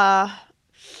 On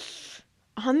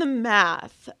the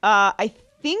math, I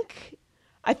think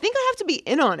I have to be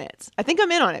in on it. I think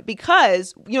I'm in on it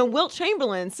because Wilt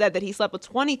Chamberlain said that he slept with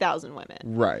 20,000 women.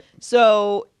 Right.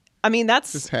 So I mean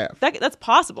that's just half. That's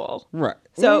possible. Right.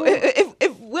 So if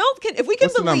we can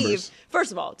What's the believe, numbers?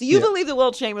 first of all, do you believe that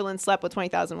Wilt Chamberlain slept with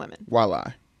 20,000 women? Why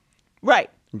lie? Right.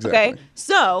 Exactly. Okay.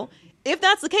 So if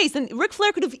that's the case, then Ric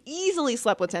Flair could have easily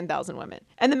slept with 10,000 women.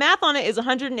 And the math on it is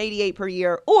 188 per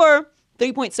year or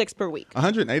 3.6 per week.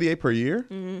 188 per year?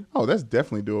 Mm-hmm. Oh, that's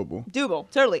definitely doable. Doable.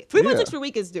 Totally. 3.6 per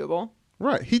week is doable.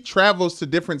 Right. He travels to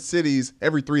different cities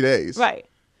every 3 days. Right.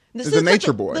 He's a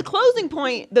nature boy. The closing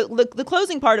point, the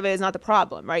closing part of it is not the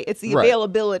problem, right? It's the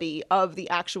availability of the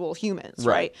actual humans,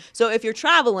 right? So if you're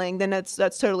traveling, then that's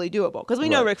totally doable because we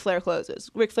know Ric Flair closes.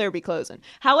 Ric Flair be closing.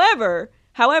 However,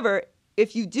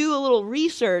 if you do a little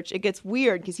research, it gets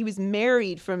weird because he was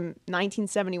married from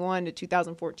 1971 to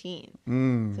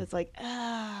 2014. So it's like,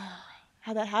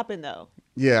 how'd that happen though?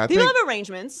 Yeah, People have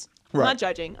arrangements. I'm Right. not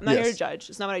judging. I'm not here to judge.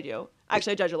 It's not what I do.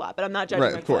 Actually, I judge a lot, but I'm not judging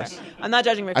Right, Ric of Flair. course. I'm not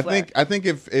judging Ric Flair. I think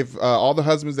if all the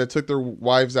husbands that took their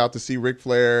wives out to see Ric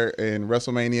Flair in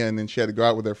WrestleMania and then she had to go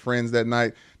out with their friends that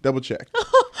night, double check.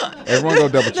 Everyone go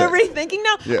double check. They're rethinking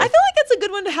now. Yeah. I feel like that's a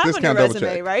good one to have on your Discount double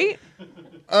resume, check. right?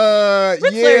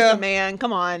 Ric Flair's Yeah. the man.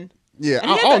 Come on. Yeah.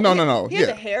 And he had Oh, the- no. He had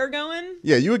the Yeah. hair going.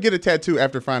 Yeah, you would get a tattoo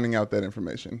after finding out that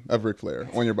information of Ric Flair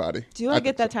on your body. Do I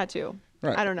get that tattoo?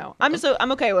 Right. I don't know.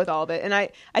 I'm okay with all of it, and I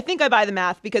think I buy the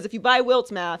math because if you buy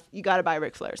Wilt's math, you got to buy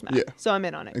Ric Flair's math. Yeah. So I'm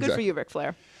in on it. Good for Exactly. you, Ric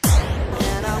Flair.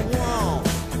 And I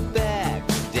won't back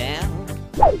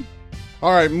down.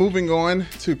 All right, moving on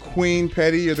to Queen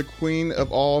Petty. You're the queen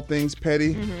of all things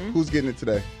petty. Mm-hmm. Who's getting it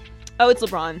today? Oh, it's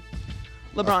LeBron.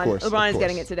 course, LeBron of is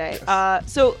getting course. it today.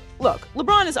 Yes. So look,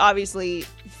 LeBron is obviously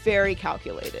very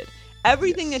calculated.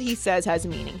 Everything that he says has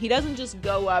meaning. He doesn't just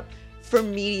go up for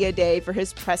media day for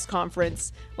his press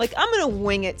conference like, I'm gonna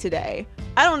wing it today.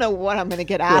 I don't know what I'm gonna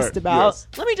get asked Right, about. yes.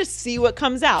 Let me just see what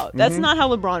comes out. That's not how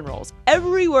LeBron rolls.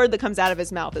 Every word that comes out of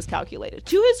his mouth is calculated,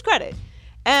 to his credit.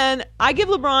 And I give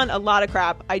LeBron a lot of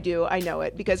crap. I do. I know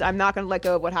it, because I'm not going to let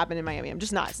go of what happened in Miami. I'm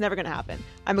just not. It's never going to happen.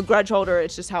 I'm a grudge holder.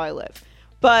 It's just how I live.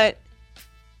 But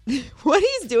what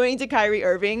he's doing to Kyrie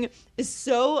Irving is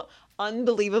so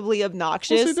unbelievably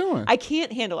obnoxious. What's he doing? I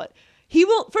can't handle it. He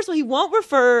won't. First of all, he won't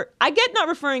refer. I get not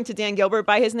referring to Dan Gilbert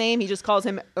by his name. He just calls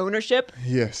him ownership.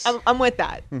 Yes. I'm with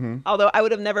that. Although I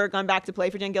would have never gone back to play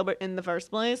for Dan Gilbert in the first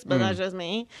place, but that's just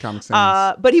me. Comic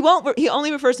sans. But he won't. He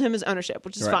only refers to him as ownership,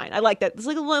 which is Right. fine. I like that. It's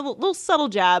like a little subtle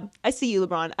jab. I see you,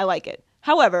 LeBron. I like it.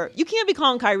 However, you can't be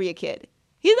calling Kyrie a kid.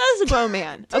 That is a grown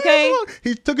man. Okay.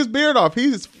 He took his beard off.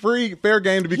 He's free, fair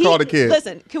game to be called a kid.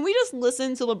 Listen, can we just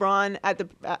listen to LeBron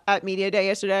at media day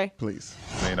yesterday? Please.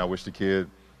 I mean, I wish the kid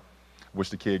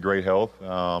great health,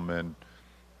 and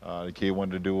the kid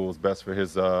wanted to do what was best for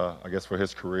his, for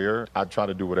his career. I tried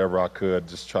to do whatever I could,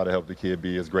 just try to help the kid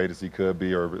be as great as he could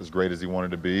be, or as great as he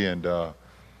wanted to be, and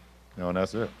and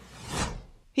that's it.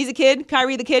 He's a kid.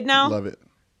 Kyrie the kid now. Love it.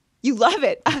 You love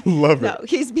it. Love it. No,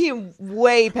 he's being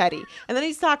way petty. And then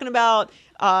he's talking about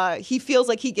he feels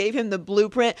like he gave him the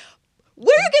blueprint.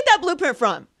 Where you get that blueprint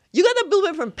from? You got that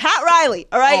blueprint from Pat Riley,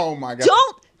 all right? Oh, my God.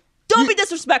 Don't be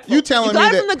disrespectful. you telling you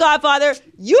got me it from The Godfather.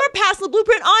 You're passing the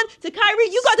blueprint on to Kyrie.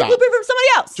 You got the Stop. blueprint from somebody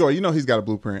else. Joy, you know he's got a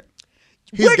blueprint.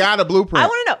 He's got a blueprint. I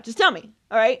want to know. Just tell me,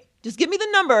 all right? Just give me the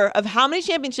number of how many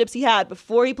championships he had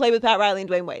before he played with Pat Riley and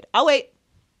Dwayne Wade. I'll wait.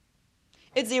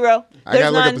 It's 0. I gotta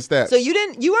There's look up none. the stats. So you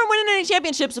weren't winning any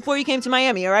championships before you came to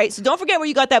Miami, all right? So don't forget where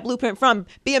you got that blueprint from.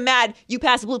 Being mad, you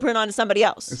passed the blueprint on to somebody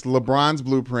else. It's LeBron's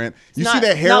blueprint. You not- see that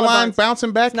not hairline LeBron's.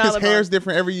 bouncing back? It's not His LeBron. hair's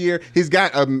different every year. He's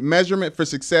got a measurement for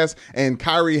success, and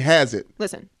Kyrie has it.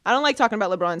 Listen, I don't like talking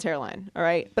about LeBron's hairline, all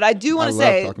right? But I do want I to love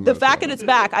say talking the about his fact that hairline. it's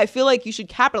back, I feel like you should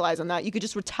capitalize on that. You could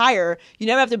just retire. You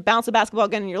never have to bounce a basketball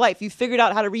again in your life. You figured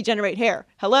out how to regenerate hair.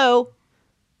 Hello?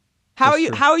 How is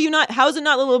it not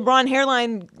the LeBron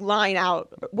hairline line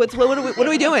out? What are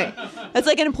we doing? That's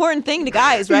like an important thing to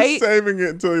guys, right? He's saving it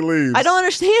until he leaves. I don't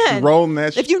understand. Rolling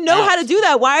that If you know out. how to do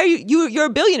that, why are you're a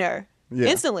billionaire Yeah.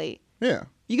 instantly? Yeah.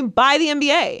 You can buy the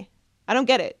NBA. I don't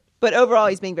get it. But overall,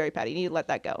 he's being very petty. You need to let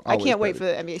that go. I Always can't wait petty. for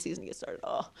the NBA season to get started.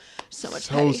 Oh, so much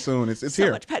So petty. soon. It's so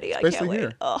here. much petty. I Especially can't wait.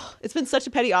 here. Oh, it's been such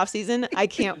a petty offseason. I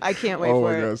can't wait Oh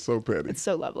for my it. God, so petty. It's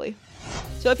so lovely.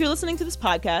 So if you're listening to this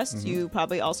podcast, Mm-hmm. you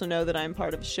probably also know that I'm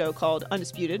part of a show called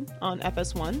Undisputed on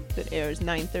FS1 that airs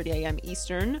 9:30 a.m.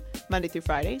 Eastern, Monday through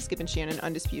Friday. Skip and Shannon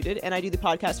Undisputed. And I do the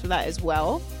podcast for that as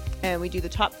well. And we do the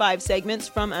top 5 segments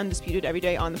from Undisputed every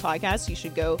day on the podcast. You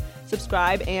should go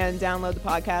subscribe and download the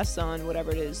podcast on whatever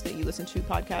it is that you listen to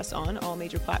podcasts on, all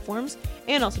major platforms.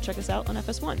 And also check us out on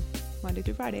FS1, Monday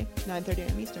through Friday, 9:30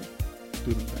 a.m. Eastern.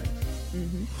 Do the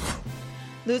thing.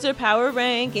 Loser Power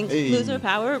Rankings. Hey. Loser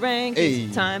Power Rankings. Hey.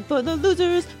 Time for the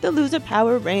losers. The Loser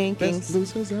Power Best Rankings.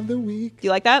 losers of the week. Do you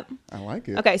like that? I like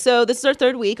it. Okay, so this is our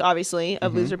 3rd week, obviously, Mm-hmm.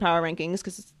 of Loser Power Rankings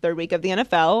because it's the 3rd week of the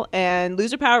NFL. And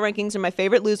Loser Power Rankings are my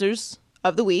favorite losers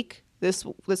of the week. This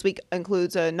week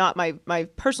includes not my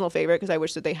personal favorite because I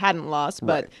wish that they hadn't lost,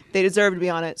 but Right. they deserve to be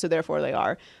on it, so therefore they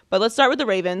are. But let's start with the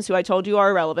Ravens, who I told you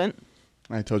are irrelevant.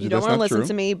 I told you, You don't that's want to not listen true.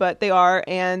 to me, but they are,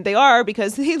 and they are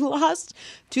because they lost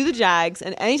to the Jags.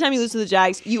 And anytime you lose to the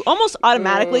Jags, you almost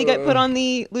automatically get put on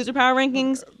the loser power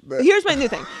rankings. Here's my new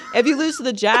thing: if you lose to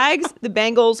the Jags, the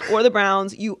Bengals, or the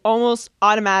Browns, you almost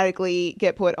automatically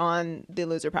get put on the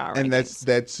loser power rankings. And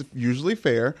that's usually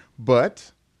fair,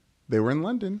 but they were in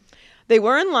London. They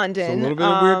were in London. So a little bit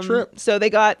of a weird trip. So they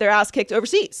got their ass kicked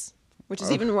overseas. which is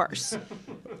even worse.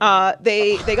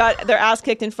 They got their ass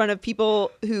kicked in front of people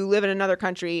who live in another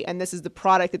country, and this is the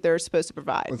product that they're supposed to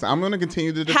provide. Listen, I'm going to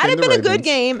continue to defend Had it the been Ravens. a good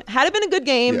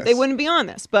game, Yes. they wouldn't be on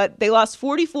this. But they lost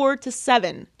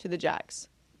 44-7 to the Jags.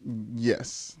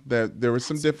 Yes, there were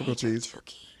some difficulties.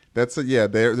 There's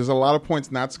a lot of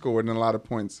points not scored and a lot of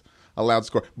points allowed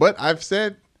score. But I've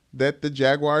said that the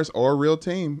Jaguars are a real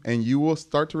team, and you will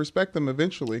start to respect them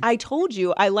eventually. I told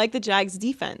you I like the Jags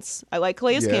defense. I like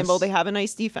Calais Yes. Campbell. They have a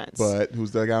nice defense. But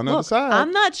who's the guy on the other Look, side?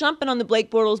 I'm not jumping on the Blake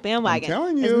Bortles bandwagon. I'm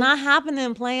telling you. It's not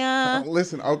happening, playa.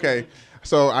 Listen, okay.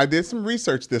 So I did some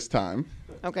research this time.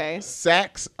 Okay.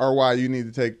 Sacks are why you need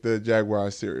to take the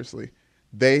Jaguars seriously.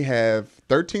 They have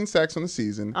 13 sacks on the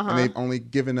season, and they've only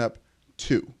given up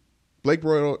 2. Blake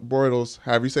Bortles,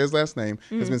 however you say his last name,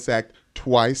 has been sacked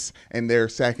twice, and they're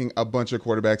sacking a bunch of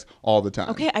quarterbacks all the time.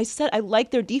 Okay, I said I like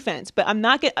their defense, but I'm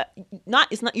not gonna.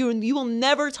 You will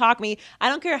never talk me. I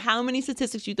don't care how many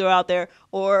statistics you throw out there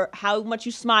or how much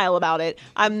you smile about it.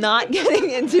 I'm not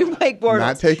getting into Blake Bortles.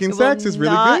 Not taking It will sacks is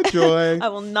really not- good, Joy. I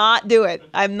will not do it.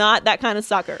 I'm not that kind of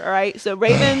sucker. All right. So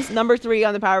Ravens number 3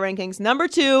 on the power rankings. Number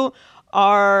 2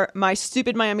 are my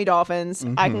stupid Miami Dolphins.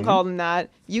 I can call them that.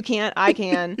 You can't. I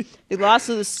can. They lost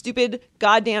to the stupid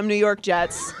goddamn New York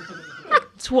Jets,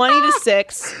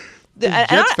 20-6.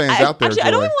 Jets fans out there, Actually,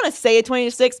 I don't Joy. even want to say it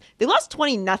 20-6. They lost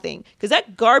 20-0 because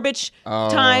that garbage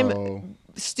time,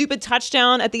 stupid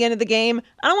touchdown at the end of the game.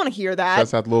 I don't want to hear that.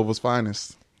 That's at Louisville's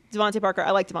finest. Devontae Parker.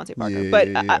 I like Devontae Parker, Yeah, but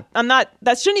yeah. I'm not.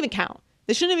 That shouldn't even count.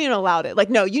 They shouldn't have even allowed it. Like,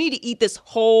 no, you need to eat this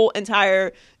whole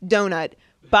entire donut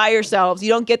by yourselves. You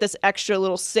don't get this extra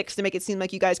little 6 to make it seem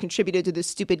like you guys contributed to this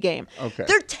stupid game. Okay.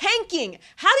 They're tanking.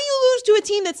 How do you lose to a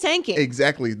team that's tanking?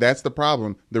 Exactly. That's the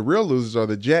problem. The real losers are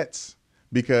the Jets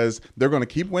because they're going to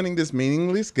keep winning this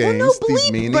meaningless games. Well, no these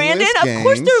bleep, meaningless Brandon. games. Of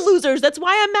course they're losers. That's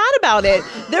why I'm mad about it.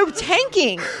 They're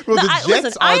tanking. Well, the Jets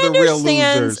listen, are the real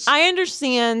losers. I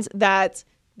understand that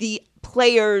the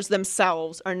players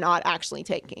themselves are not actually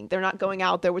taking. They're not going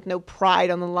out there with no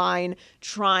pride on the line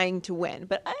trying to win.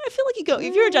 But I feel like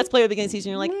if you're a Jets player at the beginning of the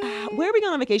season, you're like, where are we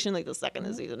going on vacation like the second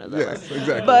the season is over? Yes,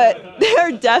 exactly. But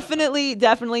they're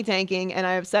definitely tanking, and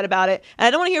I'm upset about it. And I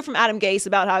don't want to hear from Adam Gase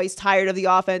about how he's tired of the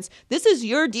offense. This is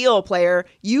your deal, player.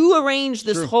 You arranged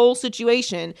this whole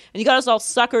situation, and you got us all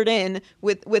suckered in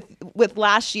with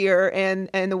last year and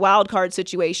the wild card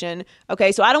situation.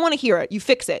 Okay, so I don't want to hear it. You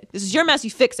fix it. This is your mess. You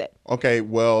fix it. Okay,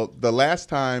 well, the last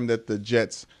time that the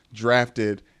Jets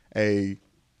drafted a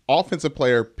offensive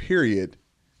player, period,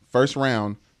 first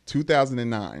round,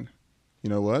 2009, you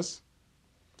know what it was?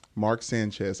 Mark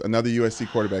Sanchez, another USC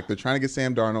quarterback. They're trying to get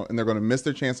Sam Darnold, and they're going to miss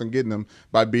their chance on getting him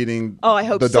by beating I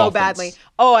hope the so Dolphins. badly.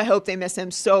 Oh, I hope they miss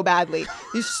him so badly.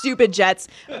 These stupid Jets.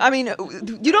 I mean,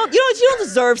 you don't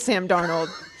deserve Sam Darnold.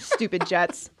 Stupid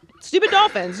Jets. Stupid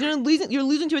Dolphins. You're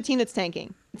losing to a team that's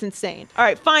tanking. It's insane. All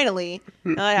right, finally,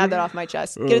 now I have that off my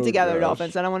chest. Get it together,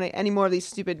 Dolphins. I don't want any more of these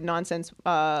stupid nonsense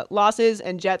losses.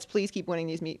 And Jets, please keep winning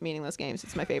these meaningless games.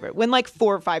 It's my favorite. Win like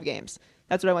 4 or 5 games.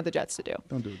 That's what I want the Jets to do.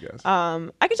 Don't do it, guys.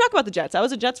 I can talk about the Jets. I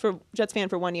was a Jets fan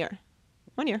for 1 year.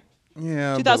 1 year.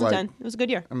 Yeah, 2010. but it was a good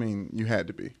year. I mean, you had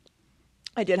to be.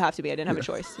 I did have to be. I didn't have a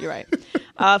choice. You're right.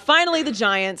 Finally, the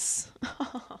Giants.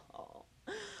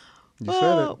 You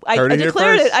said it. I Heard it here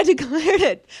declared first.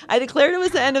 it. I declared it was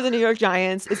the end of the New York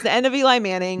Giants. It's the end of Eli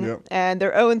Manning, Yep. and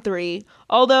they're 0-3.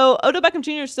 Although Odell Beckham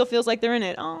Jr. still feels like they're in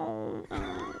it. Oh.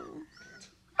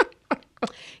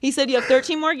 He said you have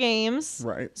 13 more games.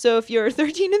 Right. So if you're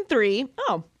 13-3,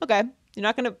 oh, okay. You're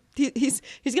not gonna. He's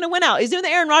gonna win out. He's doing the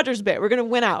Aaron Rodgers bit. We're gonna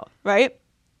win out, right?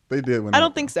 They did win. I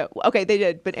don't think so. Okay, they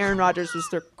did, but Aaron Rodgers was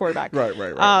their quarterback. Right.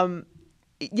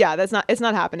 Yeah, it's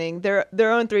not happening. They're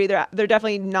 0-3. They're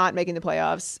definitely not making the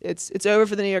playoffs. It's over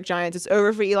for the New York Giants. It's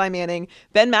over for Eli Manning,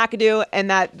 Ben McAdoo, and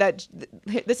that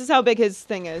this is how big his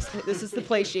thing is. This is the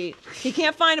play sheet. He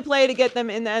can't find a play to get them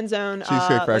in the end zone. Cheesecake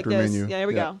Factory like this. menu. Yeah, here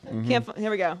we Yeah. go.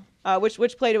 Here we go.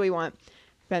 Which play do we want?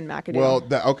 Ben McAdoo. Well,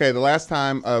 the last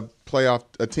time a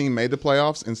team made the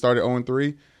playoffs and started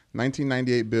 0-3,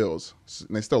 1998 Bills.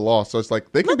 And they still lost, so it's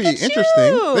like they can be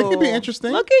interesting. They can be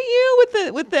interesting. Look at you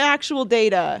with the actual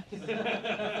data.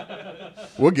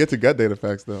 We'll get to gut data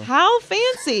facts though. How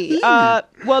fancy.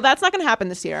 Well, that's not going to happen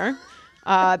this year.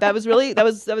 That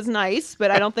was nice,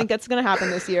 but I don't think that's going to happen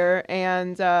this year.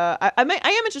 And I am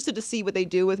interested to see what they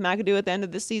do with McAdoo at the end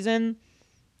of this season.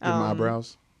 Give them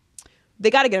eyebrows. They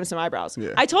got to get him some eyebrows.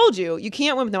 Yeah. I told you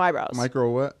can't win with no eyebrows. Micro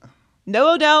what?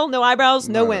 No Odell, no eyebrows,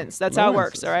 no No. wins. That's No how it wins.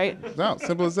 works. All right. No,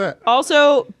 simple as that.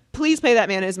 Also, please pay that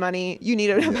man his money. You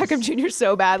need Odell Beckham Jr.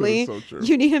 so badly. That is so true.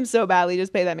 You need him so badly.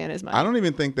 Just pay that man his money. I don't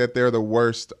even think that they're the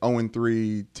worst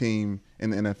 0-3 team in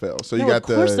the NFL. So you No, got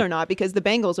of course they're not, because the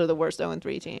Bengals are the worst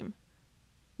 0-3 team.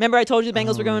 Remember I told you the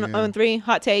Bengals were going 0-3?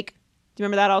 Hot take. Do you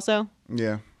remember that also?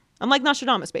 Yeah. I'm like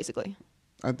Nostradamus, basically.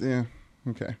 Yeah.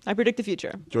 Okay. I predict the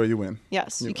future. Joy, you win.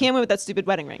 Yes. You can't win with that stupid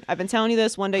wedding ring. I've been telling you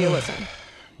this. One day you'll listen.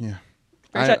 Yeah.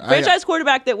 Franchise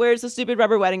quarterback that wears the stupid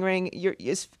rubber wedding ring,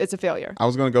 it's a failure. I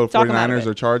was going to go Talk 'em out of 49ers it.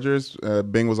 or Chargers.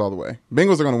 Bengals all the way.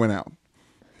 Bengals are going to win out.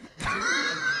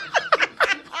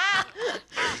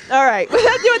 All right.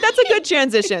 That's a good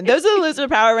transition. Those are the loser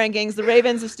power rankings. The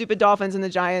Ravens, the stupid Dolphins, and the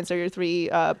Giants are your three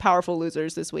powerful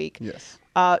losers this week. Yes.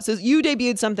 So you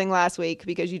debuted something last week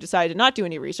because you decided to not do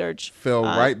any research. Fell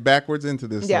right backwards into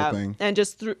this Yeah, whole thing. and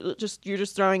you're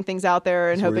just throwing things out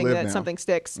there and That's where we hoping live that now. something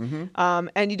sticks.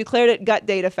 And you declared it gut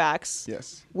data facts.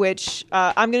 Yes. Which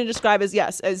I'm going to describe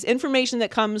as information that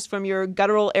comes from your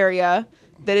guttural area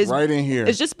that is Right in here.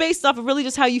 It's just based off of really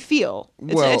just how you feel.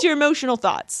 It's your emotional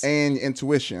thoughts. And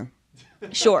intuition.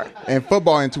 Sure. And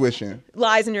football intuition.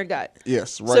 Lies in your gut.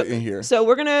 Yes, right in here. So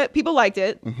people liked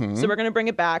it. So we're gonna bring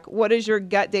it back. What is your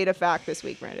gut data fact this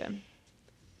week, Brandon?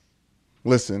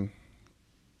 Listen,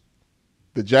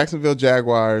 the Jacksonville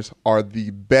Jaguars are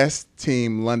the best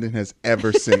team London has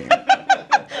ever seen.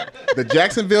 The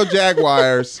Jacksonville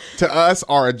Jaguars, to us,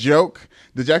 are a joke.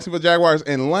 The Jacksonville Jaguars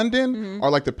in London are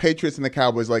like the Patriots and the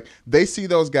Cowboys. Like, they see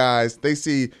those guys. They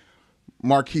see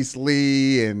Marquise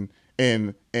Lee and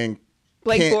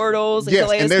Blake Bortles and yes,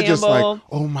 Calais and they're just Campbell. like,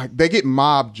 oh my, they get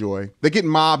mobbed, Joy. They get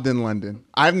mobbed in London.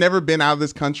 I've never been out of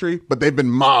this country, but they've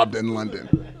been mobbed in London.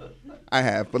 I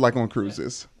have, but like on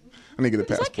cruises. I need to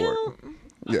get a passport.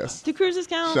 Yes. Do cruises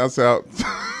count? Shouts out.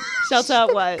 Shouts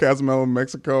out what? Cozumel,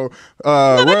 Mexico.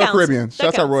 No, that Royal counts. Caribbean. That Shouts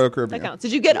out counts. Royal Caribbean. That counts.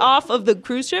 Did you get off of the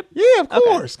cruise ship? Yeah, of Okay.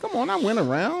 course. Come on, I went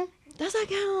around. Does that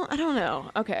count? I don't know.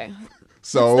 Okay.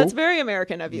 So That's very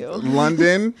American of you.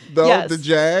 London, though, Yes. the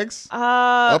Jags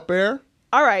up there.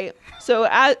 All right. So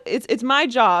it's my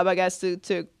job, I guess,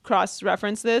 to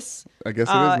cross-reference this. I guess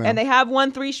it is now. And they have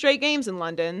won 3 straight games in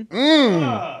London.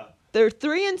 They're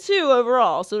 3-2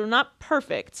 overall, so they're not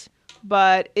perfect.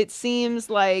 But it seems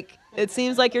like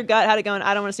your gut had it going.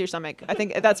 I don't want to see your stomach. I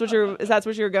think that's what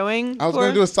you're going. I was for?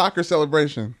 going to do a soccer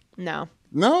celebration. No.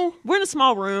 No? We're in a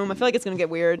small room. I feel like it's going to get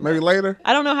weird. Maybe later?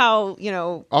 I don't know how,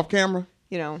 Off camera?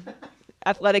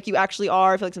 athletic you actually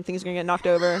are. I feel like some things are going to get knocked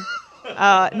over.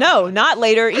 No, not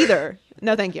later either.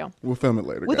 No, thank you. We'll film it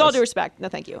later, With guys. all due respect, no,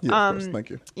 thank you. Yeah, of course. Thank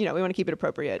you. We want to keep it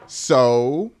appropriate.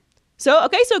 So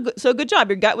good job.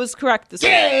 Your gut was correct this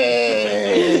week.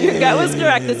 Your gut was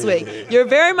correct this week. You're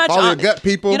very much Follow on your gut,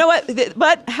 people. You know what?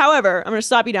 But however, I'm going to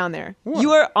stop you down there. What?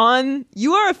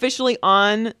 You are officially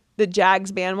on the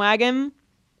Jags bandwagon.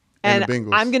 And the Bengals.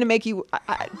 I'm going to make you.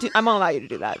 I'm going to allow you to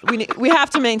do that. We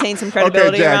have to maintain some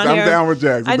credibility Okay, Jags, around I'm here. down with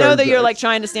Jags. I'm I down know with that you're Jags. like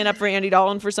trying to stand up for Andy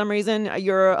Dalton for some reason.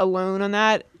 You're alone on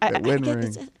that. That wedding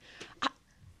ring.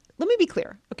 Let me be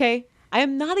clear, okay? I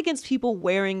am not against people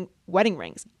wearing wedding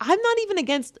rings. I'm not even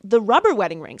against the rubber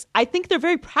wedding rings. I think they're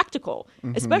very practical,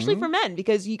 especially for men,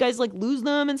 because you guys like lose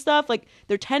them and stuff. Like,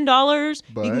 they're $10. You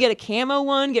can But- get a camo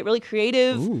one, get really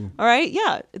creative. Ooh. All right,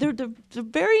 yeah, they're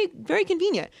very, very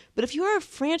convenient. But if you're a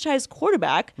franchise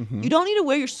quarterback, you don't need to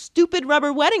wear your stupid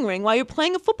rubber wedding ring while you're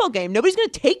playing a football game. Nobody's gonna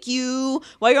take you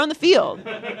while you're on the field.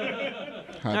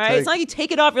 All right, it's not like you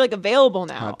take it off. You're like available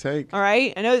now. Hot take. All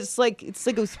right, I know it's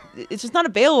just not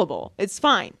available. It's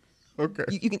fine. Okay.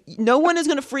 You can. No one is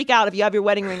going to freak out if you have your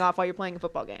wedding ring off while you're playing a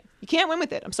football game. You can't win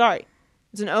with it. I'm sorry.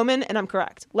 It's an omen, and I'm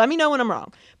correct. Let me know when I'm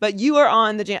wrong. But you are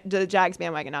on the Jags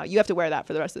bandwagon now. You have to wear that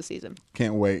for the rest of the season,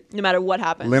 Can't wait. no matter what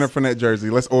happens. Leonard Fournette jersey.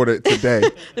 Let's order it today.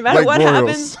 No matter Blake what Bortles.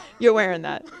 happens, you're wearing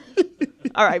that.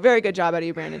 All right, very good job out of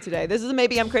you, Brandon, today. This is the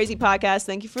Maybe I'm Crazy podcast.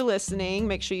 Thank you for listening.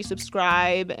 Make sure you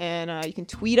subscribe, and you can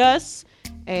tweet us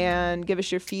and give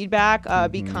us your feedback.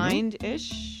 Be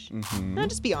kind-ish. No,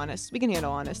 just be honest. We can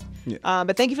handle honest. Yeah.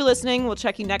 But thank you for listening. We'll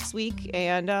check you next week,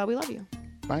 and we love you.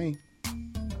 Bye.